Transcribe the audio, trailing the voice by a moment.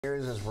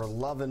As we're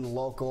loving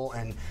local,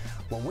 and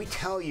when we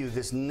tell you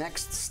this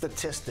next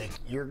statistic,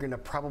 you're gonna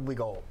probably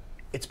go,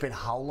 it's been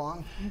how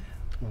long?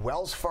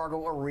 Wells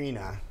Fargo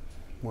Arena,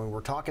 when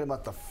we're talking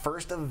about the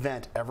first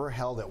event ever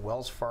held at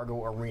Wells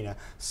Fargo Arena,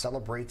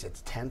 celebrates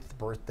its 10th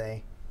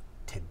birthday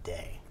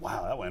today.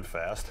 Wow, that went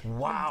fast.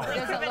 Wow.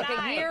 Doesn't look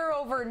a year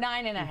over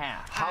 9.5.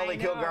 Holly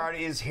Kilgard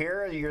is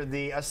here. You're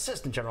the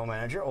assistant general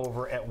manager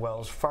over at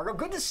Wells Fargo.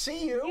 Good to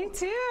see you. You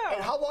too.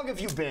 And how long have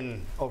you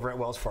been over at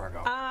Wells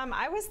Fargo?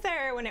 I was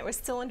there when it was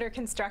still under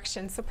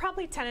construction, so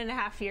probably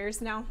 10.5 years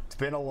now. It's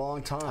been a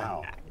long time.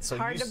 Wow. It's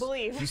hard to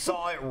believe. You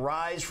saw it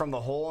rise from the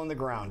hole in the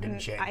ground,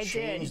 didn't you? I did.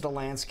 Changed the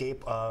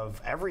landscape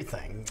of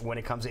everything when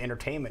it comes to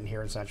entertainment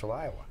here in Central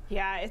Iowa.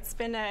 Yeah, it's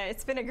been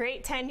a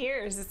great 10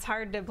 years. It's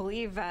hard to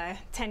believe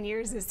 10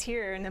 years is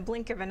here in the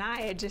blink of an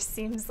eye. It just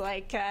seems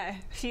like a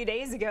few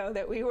days ago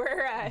that we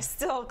were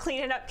still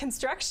cleaning up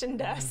construction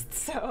dust.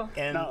 So.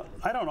 And now,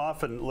 I don't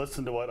often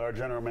listen to what our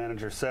general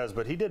manager says,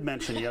 but he did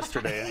mention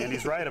yesterday, and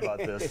he's right about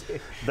this,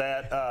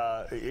 that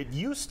it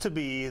used to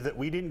be that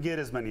we didn't get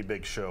as many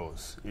big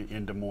shows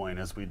in Des Moines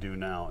as we do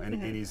now,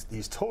 and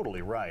he's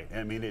totally right.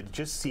 I mean, it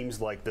just seems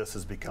like this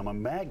has become a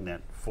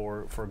magnet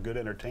for good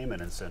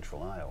entertainment in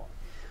Central Iowa.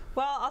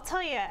 Well, I'll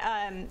tell you,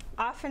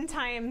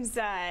 oftentimes...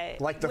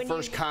 like the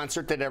first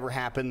concert that ever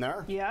happened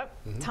there? Yep,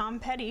 Tom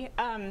Petty.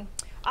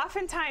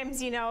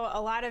 Oftentimes, you know, a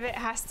lot of it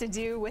has to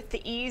do with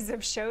the ease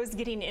of shows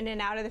getting in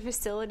and out of the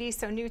facility.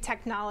 So new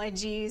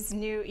technologies,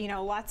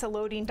 lots of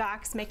loading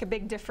docks make a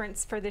big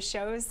difference for the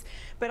shows.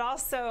 But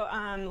also,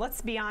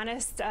 let's be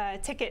honest,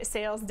 ticket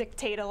sales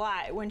dictate a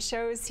lot. When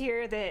shows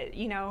here that,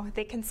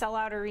 they can sell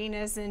out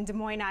arenas in Des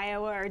Moines,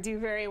 Iowa, or do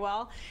very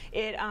well,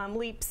 it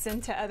leaps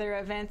into other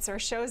events or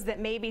shows that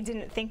maybe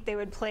didn't think they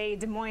would play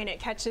Des Moines.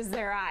 It catches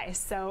their eye.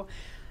 So.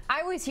 I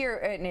always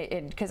hear,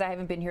 because I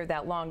haven't been here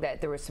that long, that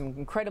there were some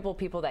incredible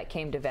people that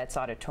came to Vets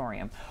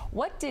Auditorium.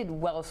 What did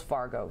Wells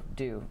Fargo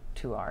do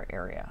to our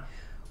area?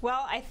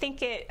 Well, I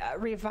think it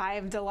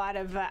revived a lot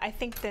of, I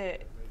think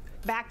that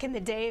back in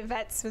the day,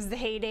 Vets was the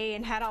heyday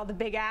and had all the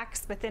big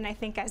acts, but then I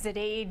think as it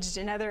aged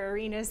and other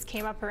arenas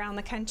came up around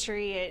the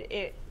country,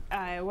 it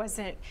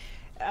wasn't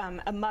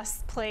a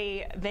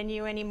must-play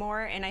venue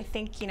anymore. And I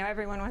think,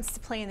 everyone wants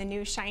to play in the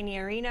new shiny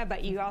arena,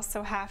 but you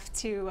also have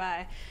to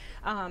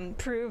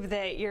prove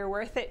that you're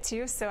worth it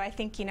too. So I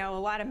think, a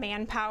lot of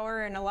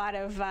manpower and a lot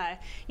of,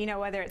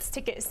 whether it's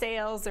ticket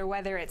sales or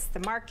whether it's the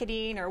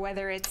marketing or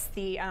whether it's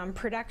the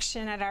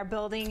production at our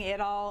building,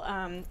 it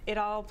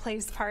all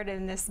plays part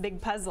in this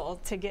big puzzle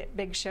to get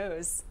big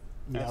shows.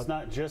 And it's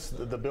not just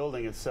the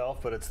building itself,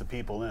 but it's the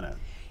people in it.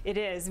 It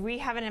is. We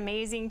have an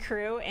amazing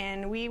crew,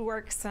 and we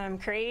work some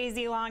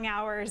crazy long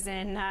hours.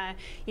 And a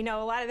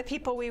lot of the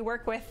people we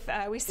work with,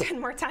 we spend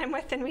more time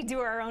with than we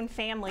do our own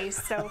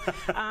families. So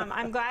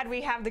I'm glad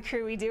we have the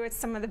crew we do. It's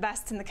some of the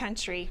best in the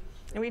country.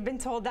 And we've been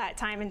told that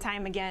time and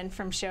time again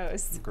from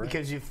shows. Great.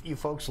 Because you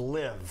folks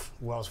live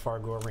Wells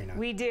Fargo Arena.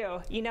 We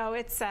do.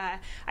 It's I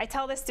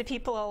tell this to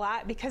people a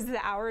lot because of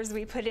the hours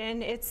we put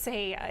in. It's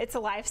a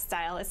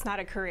lifestyle. It's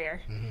not a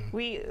career.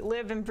 We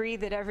live and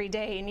breathe it every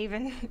day. And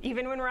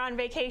even when we're on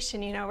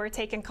vacation, we're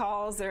taking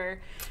calls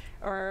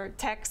or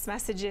text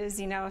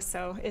messages.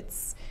 So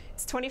it's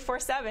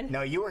 24/7.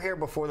 Now, you were here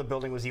before the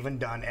building was even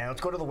done, and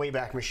let's go to the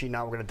Wayback Machine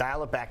now. We're going to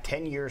dial it back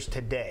 10 years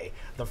today,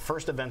 the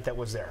first event that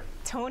was there.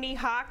 Tony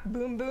Hawk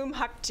Boom Boom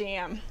Huck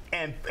Jam.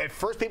 And at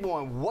first people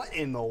went, what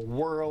in the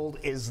world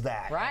is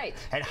that? Right.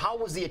 And how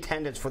was the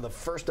attendance for the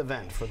first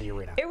event for the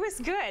arena? It was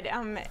good.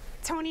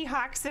 Tony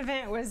Hawk's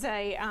event was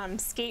a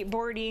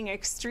skateboarding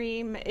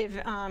extreme,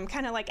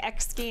 kind of like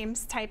X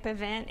Games type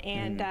event,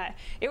 and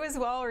it was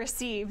well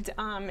received.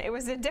 It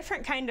was a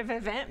different kind of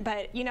event,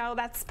 but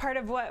that's part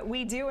of what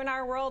we do in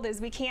our world is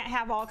we can't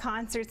have all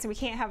concerts and we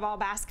can't have all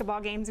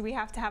basketball games. We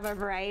have to have a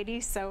variety.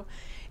 So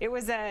it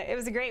was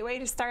a great way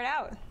to start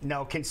out.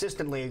 Now,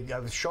 consistently,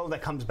 a show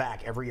that comes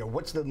back every year.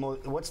 What's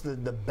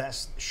the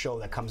best show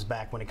that comes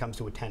back when it comes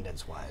to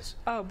attendance wise?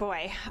 Oh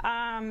boy,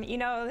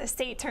 the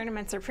state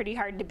tournaments are pretty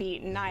hard to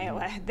beat in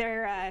Iowa.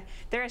 They're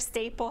a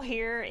staple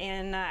here,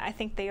 and I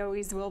think they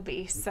always will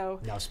be. So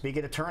now,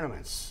 speaking of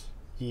tournaments,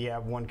 you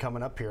have one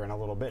coming up here in a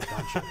little bit,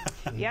 don't you?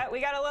 Yeah,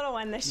 we got a little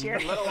one this year.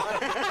 A little one?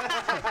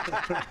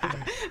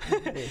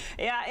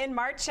 Yeah, in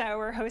March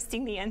we're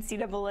hosting the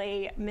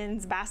NCAA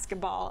men's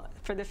basketball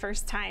for the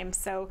first time,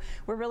 so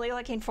we're really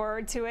looking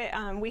forward to it.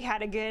 We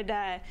had a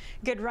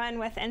good run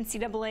with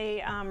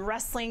NCAA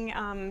wrestling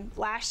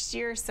last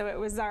year, so it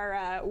was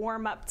our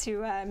warm-up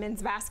to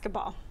men's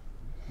basketball.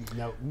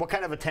 Now, what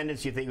kind of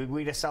attendance do you think? Would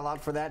we just sell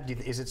out for that?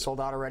 Is it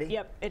sold out already?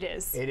 Yep, it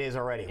is. It is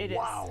already? It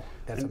wow,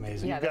 that's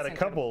amazing. Yeah, You've got a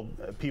couple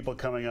people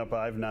coming up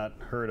I've not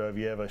heard of.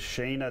 You have a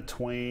Shania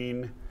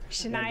Twain.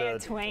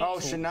 Shania Twain. Oh,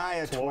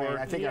 Shania Twain.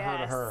 I think I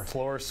heard of her.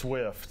 Taylor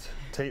Swift.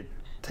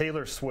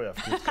 Taylor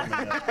Swift is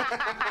coming up.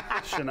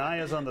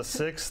 Shania's on the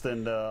 6th,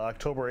 and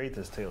October 8th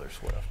is Taylor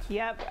Swift.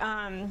 Yep.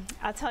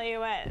 I'll tell you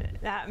what,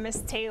 that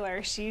Miss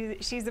Taylor,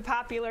 she's a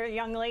popular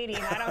young lady,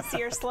 and I don't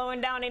see her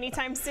slowing down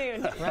anytime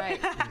soon. Right.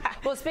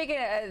 Well, speaking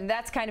of,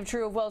 that's kind of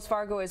true of Wells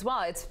Fargo as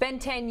well. It's been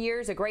 10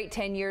 years, a great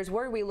 10 years.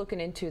 Where are we looking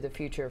into the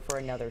future for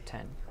another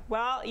 10?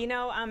 Well, you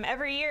know,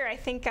 every year I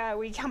think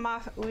we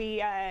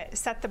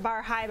set the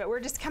bar high, but we're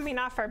just coming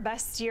off our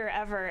best year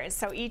ever.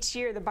 So each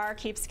year the bar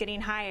keeps getting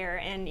higher.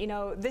 And you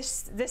know,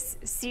 this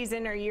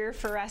season or year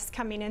for us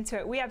coming into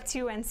it, we have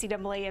 2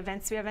 NCAA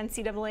events. We have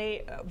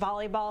NCAA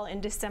volleyball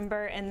in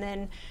December, and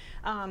then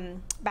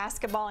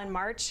basketball in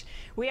March.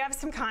 We have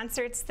some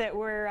concerts that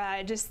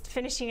we're just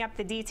finishing up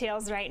the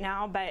details right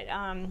now, but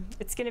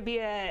it's going to be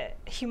a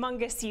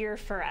humongous year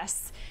for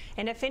us.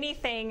 And if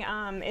anything,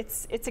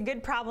 it's a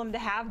good problem to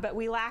have, but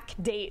we lack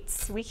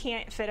dates. We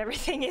can't fit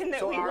everything in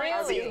that we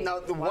really. Now,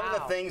 one of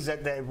the things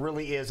that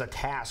really is a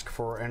task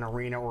for an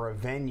arena or a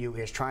venue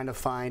is trying to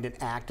find an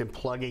act and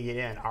plugging it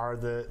in. Are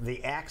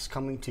the acts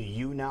coming to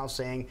you now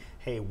saying,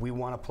 hey, we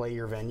want to play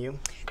your venue?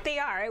 They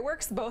are. It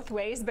works both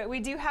ways, but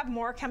we do have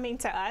more coming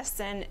to us,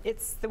 and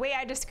it's the way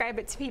I describe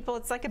it to people,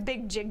 it's like a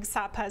big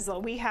jigsaw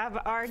puzzle. We have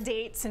our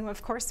dates, and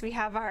of course we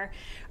have our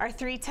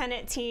 3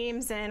 tenant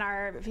teams and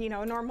our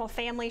normal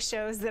family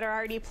shows that are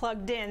already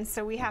plugged in,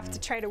 so we have to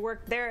try to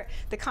work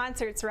the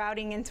concerts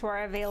routing into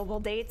our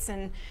available dates,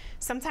 and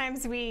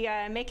sometimes we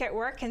make it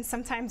work, and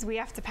sometimes we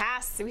have to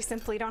pass. We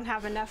simply don't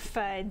have enough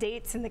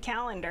dates in the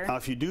calendar.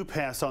 If you do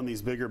pass on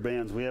these bigger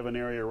bands, we have an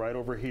area right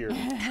over here.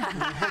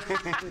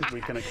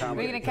 We can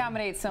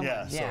accommodate someone.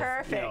 Yeah, so,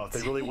 perfect.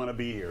 If they really want to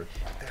be here.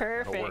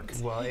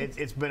 Perfect. Well,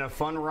 it's been a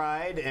fun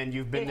ride, and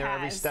you've been there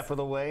every step of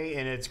the way,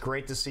 and it's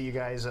great to see you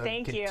guys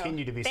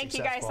continue to be successful. Thank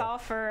you guys all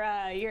for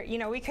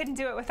we couldn't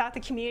do it without the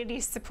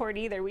community's support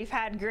either. We've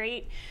had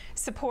great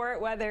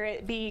support, whether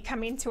it be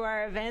coming to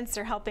our events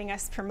or helping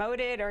us promote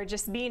it, or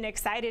just being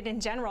excited in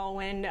general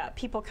when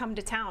people come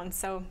to town.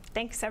 So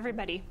thanks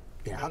everybody.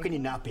 Yeah, how can you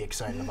not be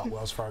excited about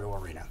Wells Fargo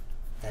Arena?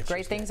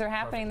 Great things are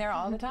happening there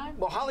all the time.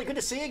 Well, Holly, good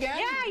to see you again.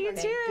 Yeah, you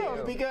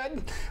too. Be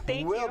good.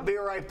 We'll be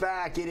right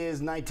back. It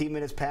is 19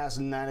 minutes past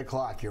 9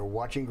 o'clock. You're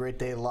watching Great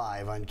Day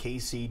Live on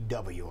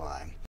KCWI.